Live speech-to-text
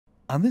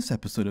On this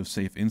episode of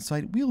Safe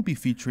Insight, we'll be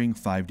featuring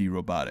 5D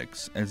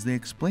Robotics as they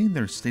explain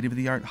their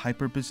state-of-the-art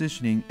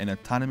hyper-positioning and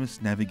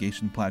autonomous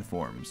navigation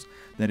platforms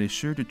that is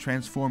sure to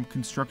transform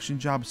construction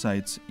job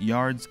sites,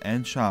 yards,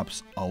 and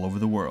shops all over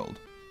the world.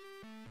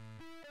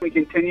 We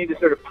continue to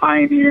sort of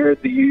pioneer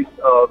the use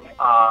of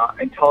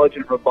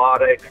intelligent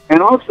robotics and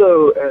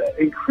also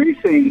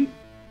increasing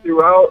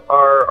throughout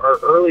our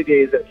early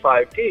days at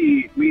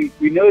 5D,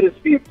 we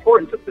noticed the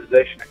importance of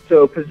positioning.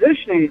 So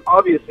positioning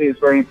obviously is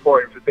very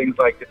important for things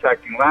like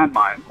detecting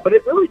landmines, but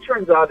it really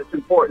turns out it's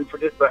important for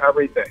just about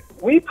everything.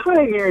 We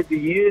pioneered the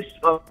use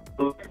of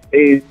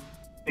a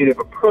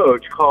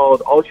approach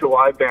called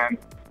ultra-wideband.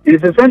 It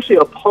is essentially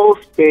a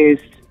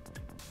pulse-based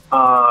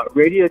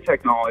radio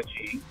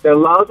technology that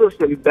allows us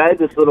to embed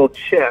this little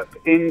chip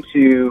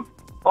into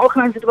all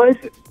kinds of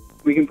devices.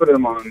 We can put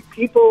them on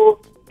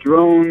people,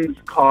 drones,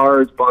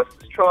 cars,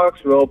 buses,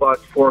 trucks,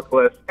 robots,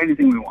 forklifts,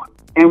 anything we want.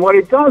 And what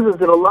it does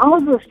is it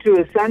allows us to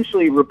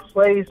essentially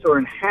replace or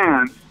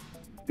enhance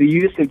the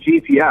use of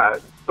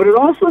GPS, but it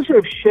also sort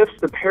of shifts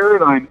the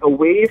paradigm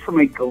away from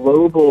a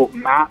global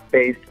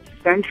map-based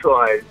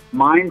centralized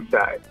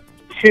mindset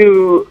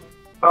to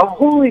a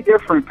wholly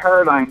different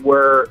paradigm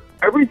where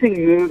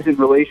everything moves in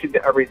relation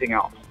to everything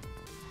else.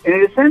 And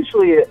it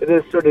essentially is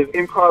this sort of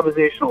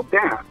improvisational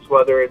dance,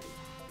 whether it's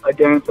a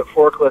dance of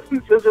forklifts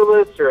and scissor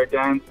lifts, or a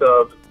dance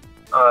of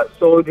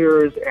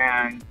soldiers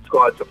and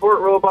squad support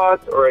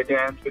robots, or a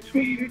dance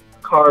between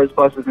cars,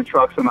 buses, and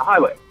trucks on the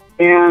highway.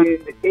 And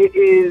it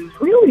is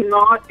really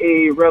not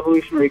a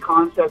revolutionary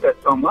concept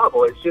at some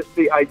level. It's just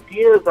the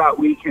idea that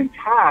we can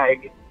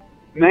tag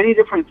many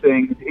different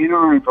things in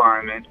our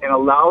environment and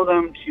allow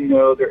them to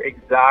know their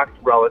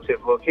exact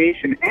relative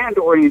location and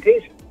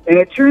orientation. And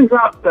it turns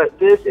out that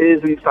this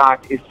is, in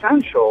fact,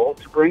 essential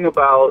to bring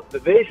about the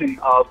vision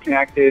of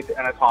connected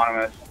and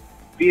autonomous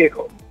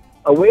vehicles.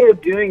 A way of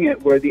doing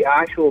it where the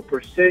actual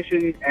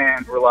precision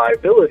and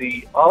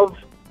reliability of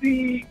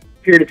the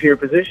peer-to-peer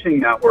positioning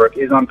network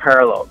is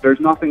unparalleled. There's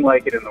nothing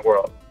like it in the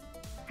world.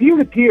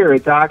 Peer-to-peer,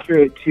 it's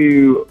accurate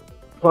to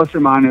plus or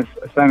minus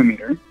a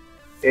centimeter.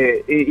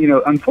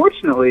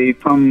 Unfortunately,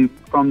 from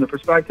the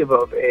perspective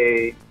of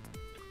a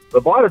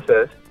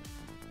roboticist,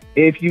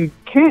 if you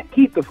can't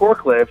keep the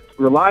forklift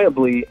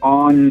reliably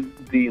on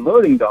the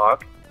loading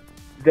dock,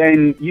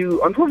 then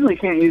you unfortunately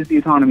can't use the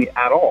autonomy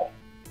at all.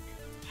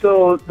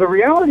 So the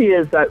reality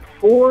is that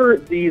for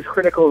these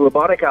critical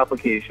robotic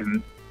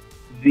applications,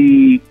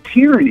 the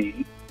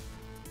tyranny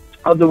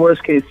of the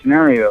worst case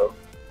scenario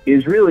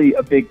is really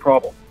a big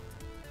problem.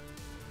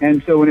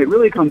 And so when it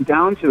really comes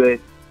down to it,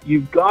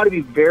 you've got to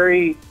be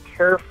very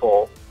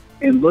careful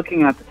in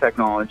looking at the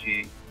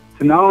technology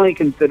to not only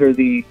consider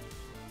the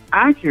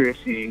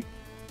accuracy,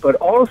 but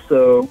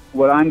also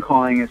what I'm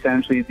calling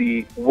essentially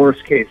the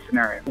worst case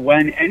scenario.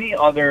 When any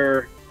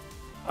other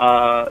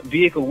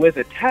vehicle with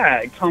a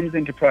tag comes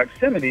into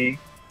proximity,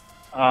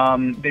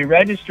 they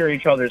register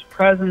each other's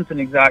presence and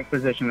exact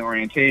position and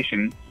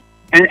orientation,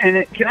 and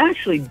it can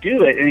actually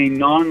do it in a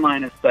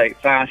non-line of sight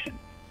fashion.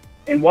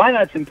 And why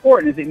that's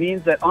important is it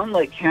means that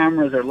unlike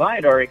cameras or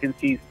LiDAR, it can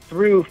see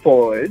through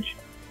foliage,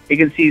 it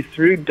can see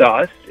through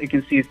dust, it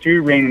can see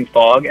through rain and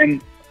fog,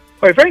 and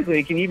quite frankly,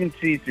 it can even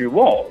see through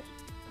walls.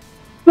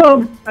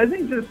 So I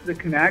think just the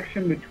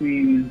connection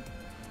between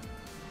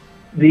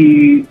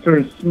the sort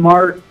of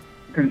smart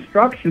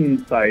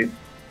construction sites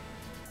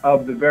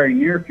of the very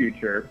near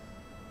future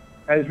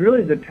as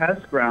really the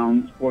test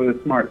grounds for the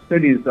smart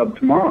cities of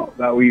tomorrow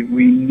that we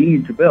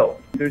need to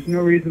build. There's no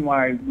reason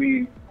why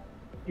we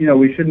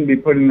shouldn't be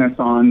putting this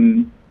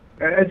on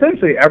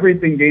essentially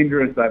everything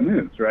dangerous that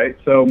moves, right?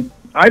 So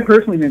I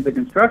personally think the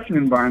construction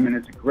environment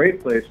is a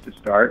great place to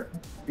start.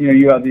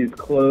 You have these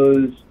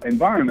closed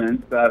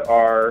environments that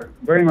are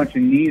very much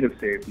in need of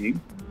safety,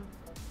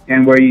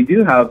 and where you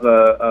do have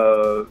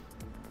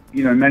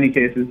in many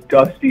cases,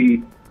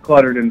 dusty,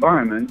 cluttered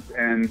environments.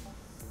 And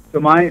so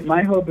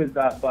my hope is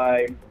that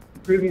by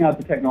improving out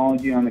the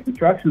technology on the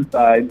construction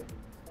side,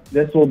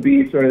 this will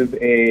be sort of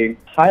a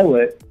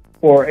pilot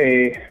or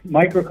a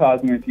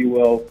microcosm, if you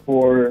will,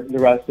 for the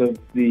rest of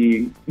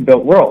the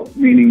built world,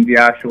 meaning the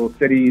actual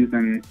cities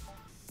and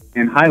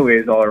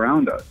highways all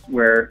around us,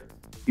 where,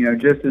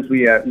 just as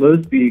we at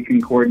low speed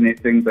can coordinate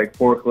things like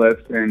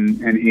forklifts and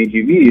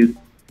AGVs,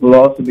 we'll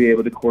also be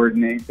able to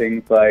coordinate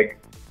things like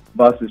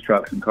buses,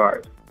 trucks, and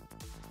cars.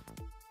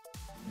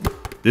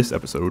 This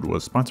episode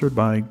was sponsored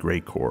by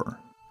Graycor.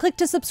 Click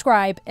to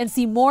subscribe and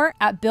see more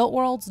at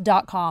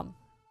builtworlds.com.